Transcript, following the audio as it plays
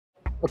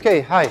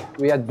Okay, hi.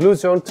 We are at Blue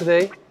Zone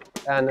today,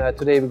 and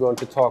today we're going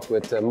to talk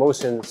with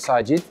Mohsin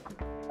Sajid,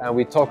 and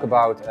we talk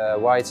about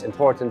why it's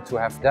important to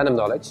have denim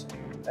knowledge,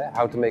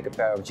 how to make a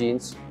pair of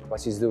jeans,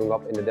 what he's doing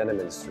up in the denim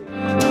industry.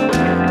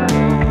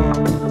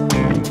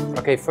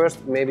 Okay,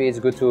 first maybe it's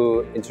good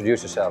to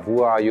introduce yourself.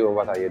 Who are you and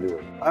what are you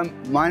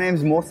doing? My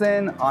name's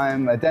Mohsin.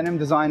 I'm a denim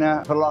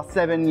designer. For the last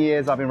 7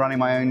 years I've been running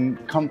my own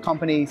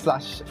company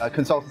slash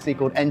consultancy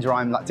called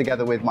Denimhunters, like,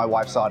 together with my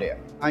wife Sadia.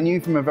 I knew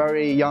from a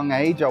very young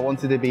age I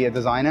wanted to be a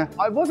designer.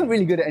 I wasn't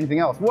really good at anything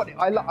else. What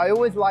I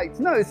always liked,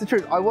 no, it's the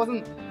truth, I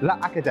wasn't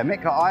that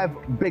academic. I have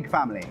a big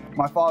family.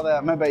 My father, I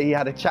remember he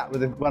had a chat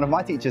with one of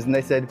my teachers and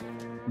they said,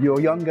 your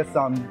younger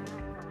son,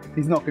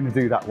 he's not going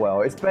to do that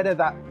well. It's better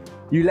that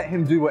you let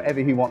him do whatever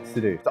he wants to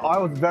do. So I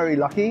was very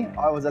lucky.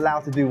 I was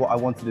allowed to do what I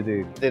wanted to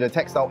do. Did a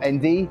textile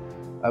ND,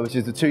 which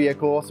is a 2-year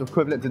course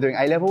equivalent to doing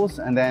A-levels.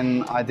 And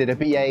then I did a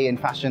BA in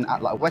fashion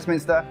at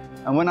Westminster.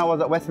 And when I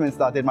was at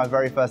Westminster, I did my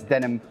very first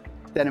denim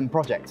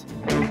project.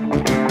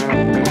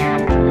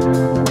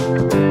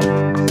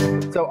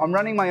 So I'm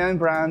running my own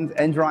brand,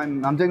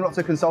 Denimhunters. I'm doing lots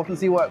of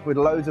consultancy work with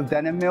loads of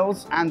denim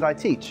mills, and I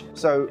teach.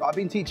 So I've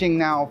been teaching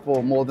now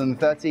for more than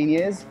 13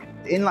 years.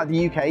 In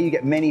the UK, you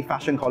get many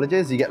fashion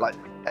colleges. You get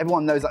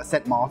everyone knows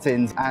St.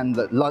 Martin's and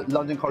the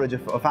London College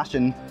of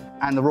Fashion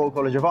and the Royal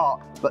College of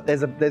Art, but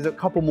there's a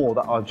couple more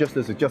that are just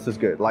as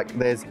good. Like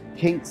there's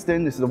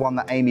Kingston, this is the one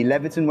that Amy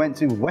Leviton went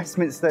to.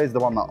 Westminster is the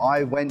one that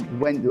I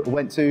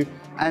went to,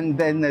 and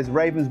then there's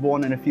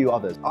Ravensbourne and a few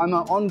others. I'm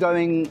an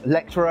ongoing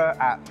lecturer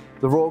at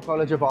the Royal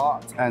College of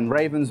Art and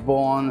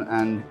Ravensbourne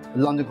and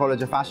London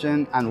College of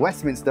Fashion and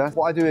Westminster.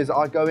 What I do is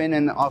I go in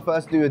and I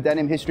first do a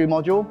denim history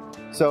module.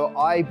 So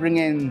I bring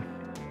in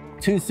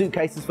 2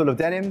 suitcases full of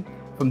denim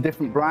from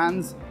different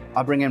brands.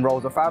 I bring in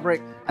rolls of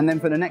fabric, and then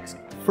for the next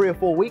 3 or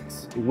 4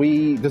 weeks,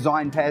 we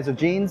design pairs of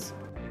jeans.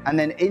 And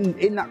then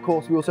in that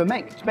course, we also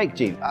make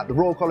jeans. At the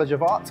Royal College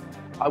of Art,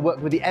 I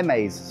work with the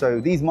MAs. So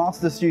these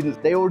master's students,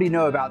 they already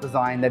know about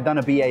design. They've done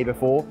a BA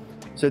before.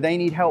 So they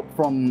need help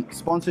from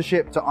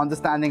sponsorship to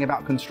understanding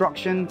about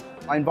construction.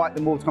 I invite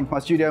them all to come to my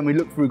studio and we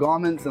look through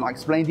garments and I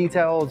explain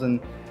details, and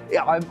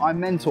yeah, I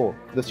mentor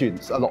the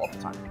students a lot of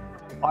the time.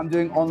 I'm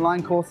doing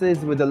online courses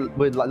with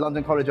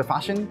London College of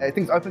Fashion. I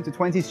think it's open to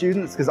 20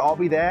 students because I'll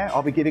be there,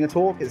 I'll be giving a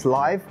talk, it's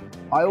live.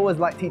 I always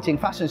like teaching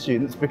fashion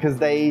students because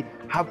they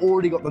have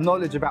already got the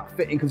knowledge about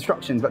fit in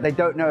construction, but they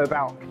don't know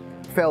about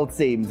felled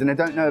seams and they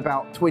don't know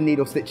about twin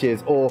needle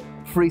stitches or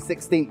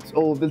 3/16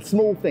 or the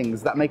small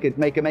things that make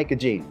a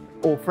jean,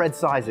 or thread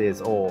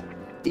sizes or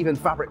even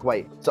fabric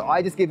weight. So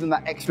I just give them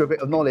that extra bit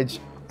of knowledge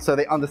so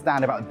they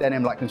understand about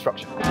denim like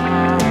construction.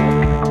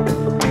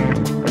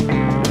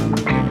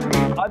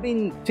 I've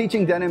been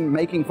teaching denim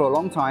making for a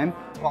long time,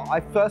 but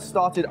I first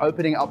started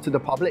opening it up to the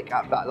public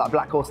at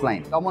Black Horse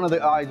Lane. I'm one of the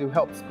guys who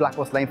helped Black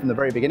Horse Lane from the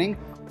very beginning,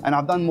 and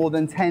I've done more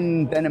than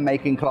 10 denim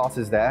making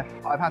classes there.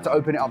 I've had to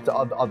open it up to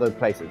other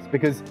places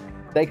because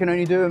they can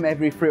only do them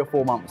every 3 or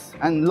 4 months.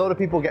 And a lot of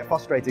people get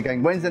frustrated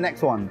going, when's the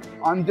next one?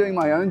 I'm doing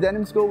my own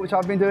denim school, which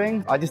I've been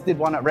doing. I just did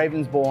one at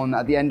Ravensbourne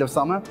at the end of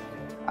summer.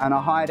 And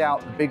I hired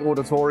out the big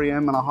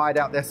auditorium and I hired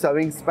out their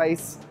sewing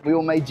space. We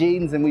all made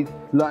jeans and we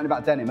learned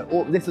about denim.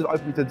 And this is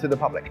open to the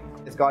public.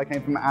 This guy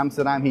came from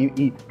Amsterdam.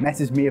 He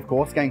messaged me, of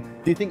course, going,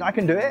 do you think I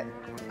can do it?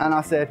 And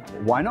I said,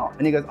 why not?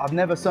 And he goes, I've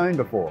never sewn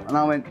before. And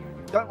I went,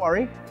 don't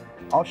worry,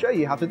 I'll show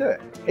you how to do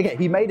it. Okay,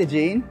 he made a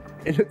jean.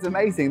 It looked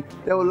amazing.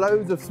 There were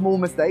loads of small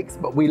mistakes,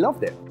 but we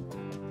loved it.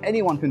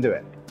 Anyone can do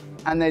it.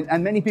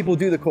 And many people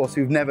do the course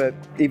who've never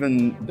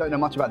don't know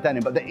much about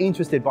denim, but they're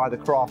interested by the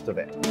craft of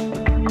it.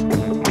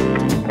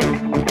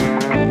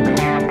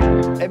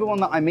 Everyone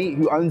that I meet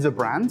who owns a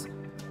brand,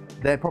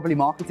 they're probably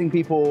marketing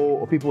people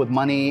or people with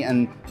money,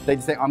 and they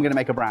just say, I'm gonna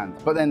make a brand.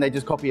 But then they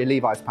just copy a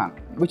Levi's pant,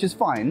 which is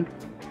fine.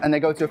 And they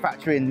go to a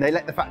factory and they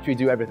let the factory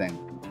do everything.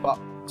 But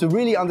to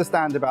really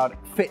understand about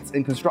fit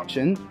and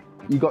construction,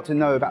 you've got to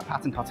know about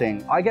pattern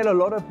cutting. I get a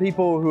lot of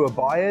people who are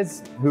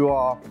buyers, who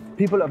are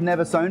people who have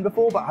never sewn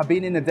before, but have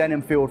been in the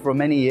denim field for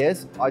many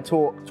years. I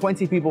taught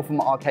 20 people from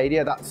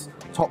Arcadia, that's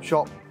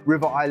Topshop,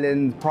 River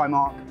Island,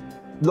 Primark,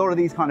 a lot of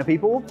these kind of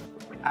people.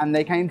 And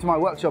they came to my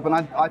workshop and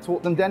I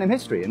taught them denim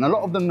history. And a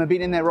lot of them have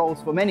been in their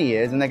roles for many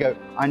years and they go,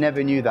 I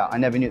never knew that, I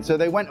never knew it. So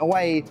they went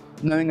away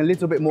knowing a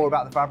little bit more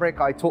about the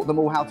fabric. I taught them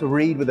all how to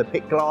read with a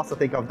pick glass. I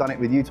think I've done it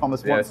with you,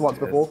 Thomas, once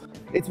before.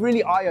 It's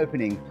really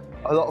eye-opening.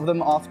 A lot of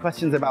them ask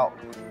questions about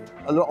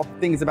a lot of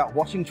things about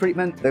washing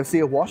treatment. They'll see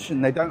a wash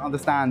and they don't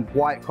understand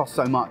why it costs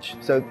so much.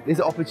 So there's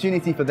an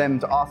opportunity for them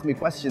to ask me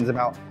questions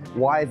about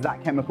why is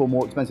that chemical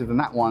more expensive than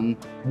that one?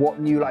 What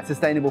new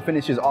sustainable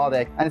finishes are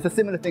there? And it's a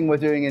similar thing we're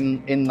doing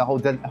in the whole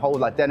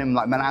denim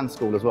Milan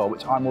school as well,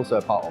 which I'm also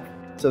a part of.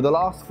 So the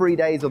last 3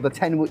 days of the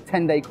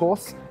 10-day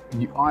course,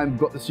 I've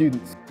got the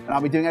students and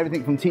I'll be doing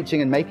everything from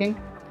teaching and making.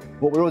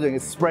 What we're all doing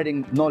is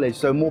spreading knowledge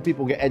so more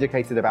people get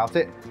educated about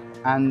it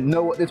and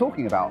know what they're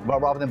talking about,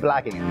 rather than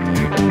blagging it.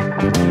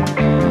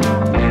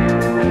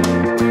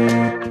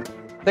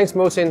 Thanks,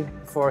 Mohsin,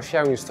 for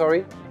sharing your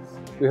story.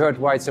 We heard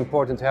why it's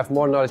important to have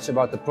more knowledge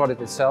about the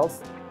product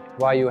itself,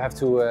 why you have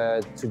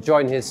to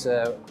join his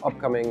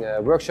upcoming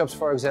workshops,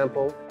 for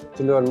example,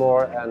 to learn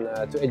more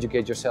and to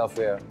educate yourself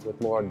with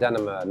more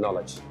denim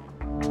knowledge.